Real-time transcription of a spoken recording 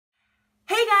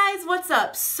guys, what's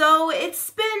up? So it's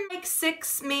been like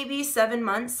 6, maybe 7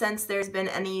 months since there's been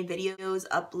any videos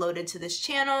uploaded to this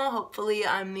channel. Hopefully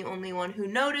I'm the only one who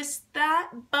noticed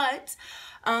that, but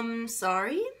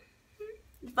sorry.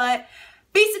 But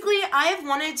basically I've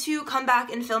wanted to come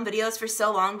back and film videos for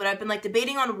so long, but I've been like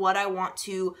debating on what I want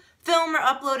to film or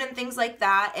upload and things like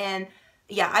that. And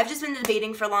yeah, I've just been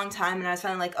debating for a long time, and I was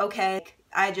finally like, okay,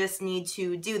 I just need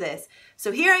to do this.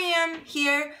 So here I am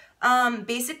here.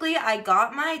 Basically I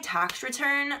got my tax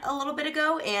return a little bit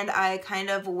ago and I kind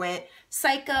of went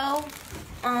psycho.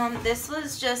 This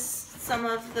was just some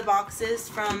of the boxes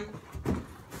from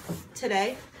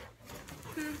today.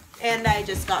 And I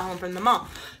just got home from the mall.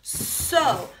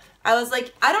 So I was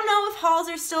like, I don't know if hauls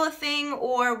are still a thing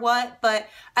or what, but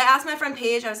I asked my friend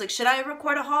Paige, I was like, should I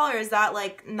record a haul or is that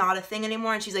like not a thing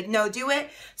anymore? And she's like, no, do it.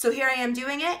 So here I am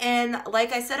doing it. And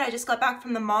like I said, I just got back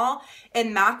from the mall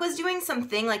and Mac was doing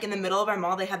something like in the middle of our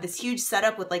mall. They had this huge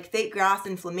setup with like fake grass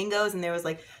and flamingos, and there was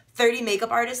like 30 makeup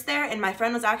artists there. And my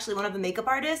friend was actually one of the makeup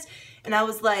artists. And I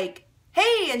was like,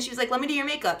 hey, and she was like, let me do your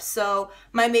makeup. So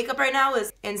my makeup right now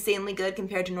is insanely good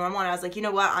compared to normal, and I was like, you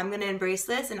know what, I'm gonna embrace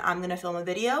this and I'm gonna film a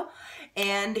video,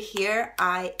 and here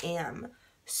I am.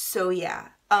 So yeah,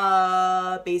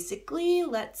 basically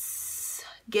let's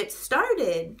get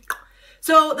started.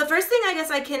 So the first thing I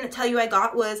guess I can tell you I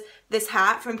got was this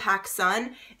hat from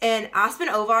PacSun, and Aspen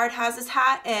Ovard has this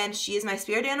hat and she is my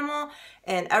spirit animal,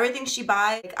 and everything she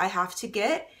buys I have to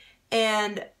get.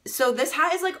 And so this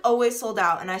hat is like always sold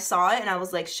out, and I saw it and I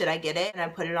was like, should I get it? And I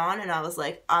put it on and I was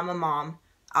like, I'm a mom,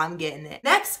 I'm getting it.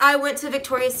 Next, I went to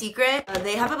Victoria's Secret.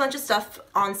 They have a bunch of stuff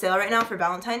on sale right now for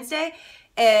Valentine's Day,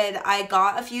 and I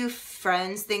got a few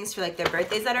friends things for like their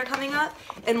birthdays that are coming up.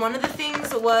 And one of the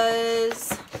things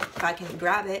was, if I can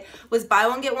grab it, was buy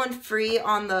one get one free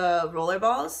on the roller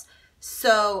balls.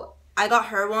 So I got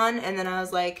her one, and then I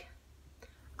was like,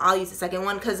 I'll use the second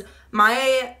one because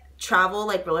my travel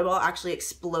like rollerball actually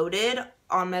exploded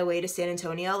on my way to San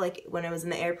Antonio. Like when I was in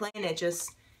the airplane, it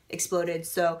just exploded.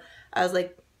 So I was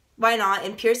like, why not?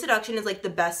 And Pure Seduction is like the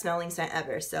best smelling scent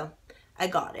ever, so I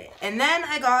got it. And then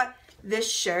I got this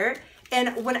shirt,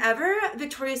 and whenever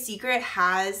Victoria's Secret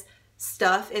has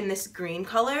stuff in this green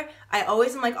color, I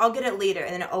always am like, I'll get it later,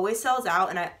 and then it always sells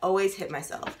out and I always hit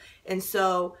myself. And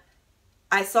so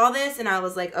I saw this and I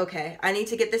was like, okay, I need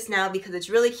to get this now because it's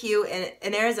really cute. And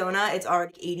in Arizona, it's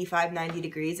already 85, 90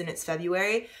 degrees and it's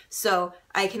February. So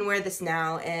I can wear this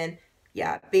now. And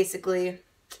yeah, basically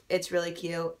it's really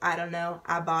cute. I don't know.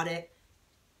 I bought it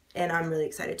and I'm really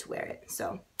excited to wear it.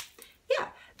 So yeah.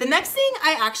 The next thing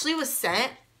I actually was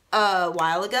sent a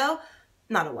while ago.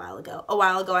 Not a while ago. A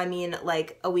while ago, I mean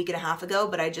like a week and a half ago,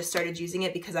 but I just started using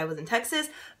it because I was in Texas.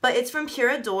 But it's from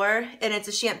Pura, and it's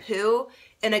a shampoo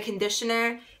and a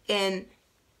conditioner and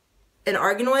an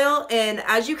argan oil. And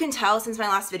as you can tell since my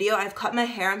last video, I've cut my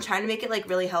hair. I'm trying to make it like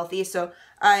really healthy. So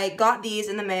I got these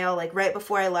in the mail like right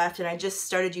before I left, and I just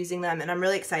started using them, and I'm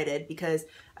really excited because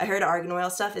I heard argan oil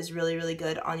stuff is really, really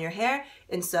good on your hair.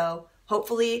 And so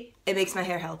hopefully it makes my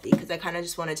hair healthy because I kind of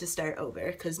just wanted to start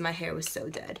over because my hair was so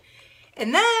dead.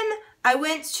 And then I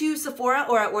went to Sephora,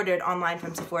 or I ordered online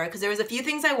from Sephora because there was a few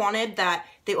things I wanted that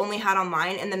they only had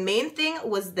online. And the main thing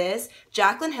was this.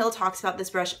 Jaclyn Hill talks about this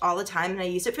brush all the time, and I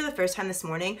used it for the first time this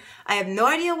morning. I have no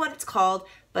idea what it's called,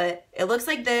 but it looks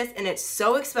like this, and it's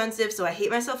so expensive, so I hate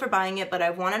myself for buying it, but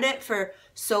I've wanted it for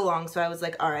so long, so I was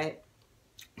like, all right,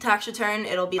 tax return,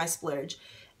 it'll be my splurge.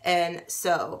 And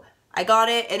so I got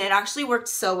it, and it actually worked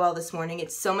so well this morning.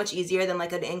 It's so much easier than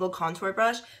like an angled contour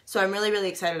brush. So I'm really, really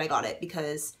excited I got it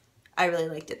because I really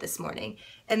liked it this morning.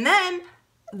 And then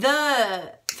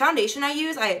the foundation I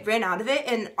use, I ran out of it,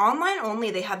 and online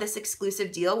only they had this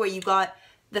exclusive deal where you got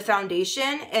the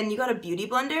foundation and you got a beauty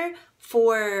blender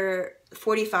for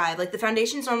 $45. Like the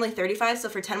foundation's normally $35, so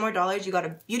for $10 more you got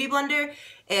a beauty blender,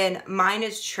 and mine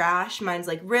is trash. Mine's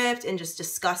like ripped and just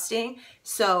disgusting.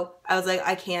 So I was like,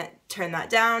 I can't turn that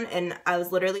down, and I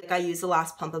was literally like, I used the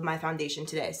last pump of my foundation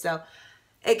today. So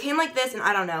it came like this, and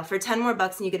I don't know, for 10 more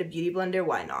bucks and you get a beauty blender,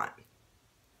 why not?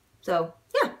 So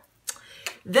yeah.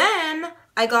 Then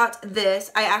I got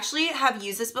this. I actually have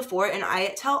used this before, and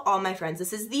I tell all my friends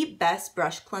this is the best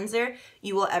brush cleanser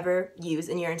you will ever use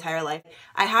in your entire life.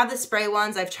 I have the spray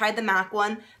ones. I've tried the MAC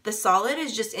one. The solid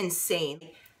is just insane.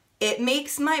 It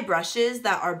makes my brushes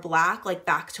that are black like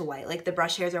back to white. Like the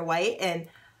brush hairs are white, and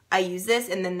I use this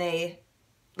and then they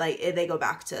go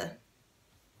back to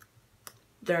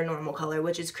their normal color,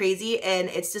 which is crazy. And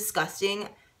it's disgusting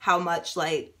how much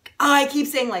like, oh, I keep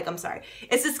saying like, I'm sorry.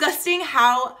 It's disgusting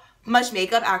how much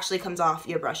makeup actually comes off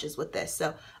your brushes with this.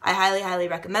 So I highly, highly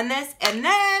recommend this. And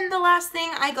then the last thing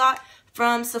I got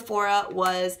from Sephora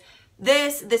was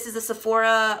This is a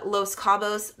Sephora Los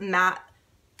Cabos matte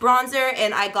bronzer,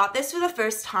 and I got this for the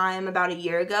first time about a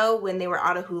year ago when they were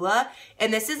out of Hoola,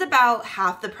 and this is about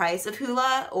half the price of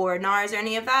Hoola or NARS or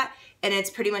any of that, and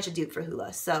it's pretty much a dupe for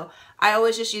Hoola. So I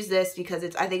always just use this because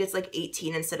I think it's like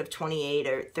 18 instead of 28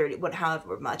 or 30,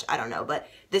 however much, I don't know, but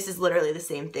this is literally the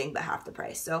same thing but half the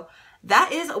price. So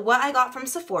that is what I got from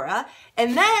Sephora.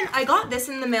 And then I got this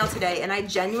in the mail today, and I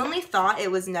genuinely thought it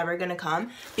was never gonna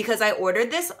come because I ordered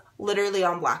this literally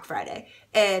on Black Friday.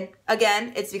 And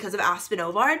again, it's because of Aspen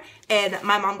Ovard, and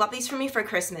my mom got these for me for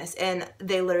Christmas, and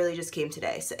they literally just came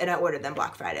today, so, and I ordered them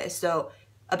Black Friday. So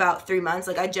about 3 months,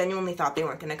 like I genuinely thought they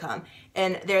weren't gonna come.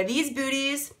 And they're these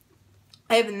booties.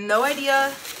 I have no idea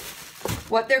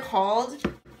what they're called.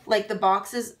 Like the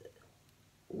box is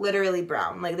literally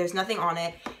brown, like there's nothing on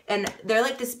it, and they're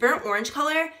like this burnt orange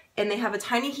color, and they have a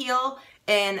tiny heel,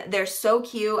 and they're so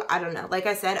cute. I don't know, like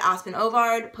I said, Aspen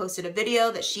Ovard posted a video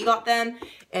that she got them,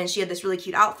 and she had this really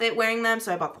cute outfit wearing them,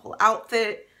 so I bought the whole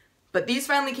outfit. But these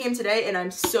finally came today, and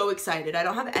I'm so excited. I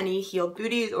don't have any heeled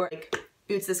booties or like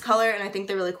boots this color, and I think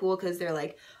they're really cool because they're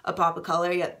like a pop of color,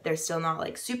 yet they're still not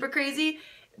like super crazy.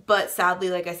 But sadly,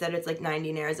 like I said, it's like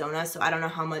 90 in Arizona, so I don't know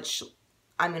how much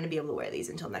I'm gonna be able to wear these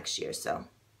until next year, so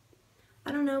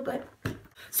I don't know. But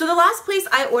so the last place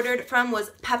I ordered from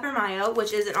was Pepper Mayo,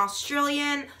 which is an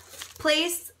Australian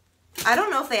place. I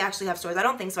don't know if they actually have stores. I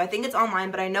don't think so. I think it's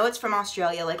online, but I know it's from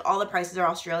Australia. Like all the prices are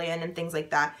Australian and things like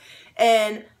that.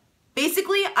 And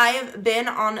basically I have been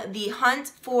on the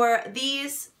hunt for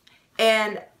these,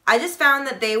 and I just found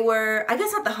that they were, I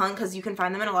guess not the hunt because you can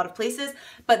find them in a lot of places,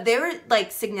 but they were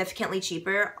like significantly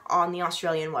cheaper on the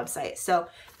Australian website. So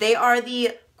they are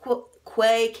the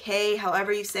K,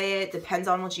 however you say it, depends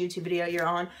on which YouTube video you're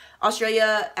on,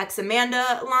 Australia X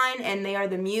Amanda line, and they are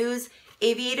the Muse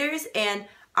Aviators. And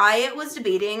I was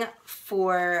debating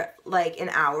for like an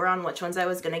hour on which ones I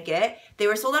was gonna get. They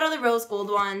were sold out of the rose gold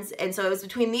ones, and so it was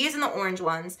between these and the orange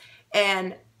ones,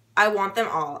 and I want them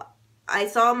all. I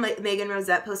saw Megan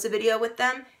Rosette post a video with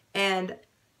them, and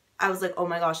I was like, oh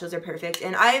my gosh, those are perfect.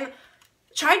 And I've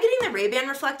tried getting the Ray-Ban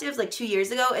reflectives like 2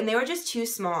 years ago, and they were just too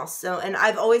small. So, and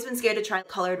I've always been scared to try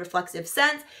colored reflective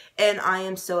scents, and I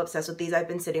am so obsessed with these. I've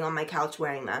been sitting on my couch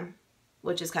wearing them,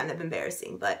 which is kind of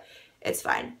embarrassing, but it's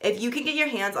fine. If you can get your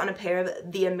hands on a pair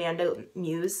of the Amanda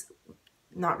Muse,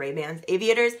 not Ray-Bans,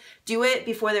 Aviators, do it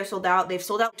before they're sold out. They've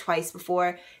sold out twice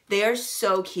before. They are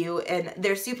so cute, and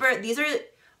they're super, these are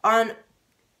on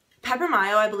Pepper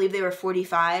Mayo, I believe they were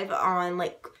 $45. On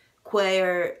like Quay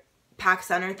or Pac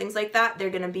Center, things like that,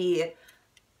 they're gonna be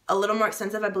a little more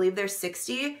expensive. I believe they're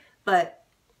 $60, but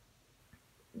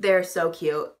they're so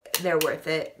cute. They're worth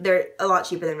it. They're a lot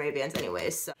cheaper than Ray-Bans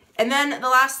anyways. So. And then the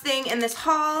last thing in this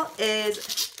haul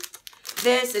is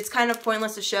this. It's kind of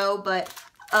pointless to show, but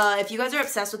if you guys are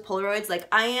obsessed with Polaroids like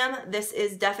I am, this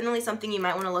is definitely something you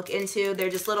might want to look into. They're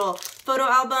just little photo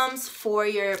albums for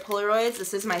your Polaroids.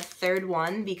 This is my third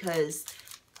one because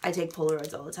I take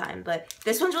Polaroids all the time. But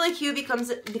this one's really cute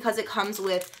because it comes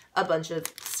with a bunch of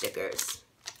stickers.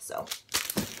 So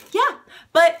yeah,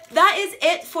 but that is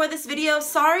it for this video.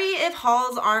 Sorry if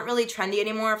hauls aren't really trendy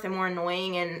anymore, if they're more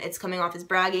annoying and it's coming off as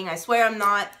bragging. I swear I'm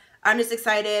not. I'm just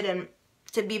excited and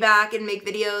to be back and make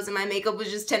videos, and my makeup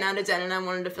was just 10 out of 10 and I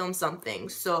wanted to film something.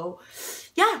 So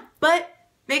yeah, but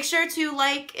make sure to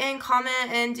like and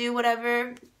comment and do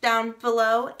whatever down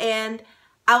below, and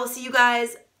I will see you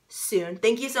guys soon.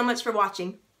 Thank you so much for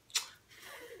watching.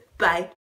 Bye.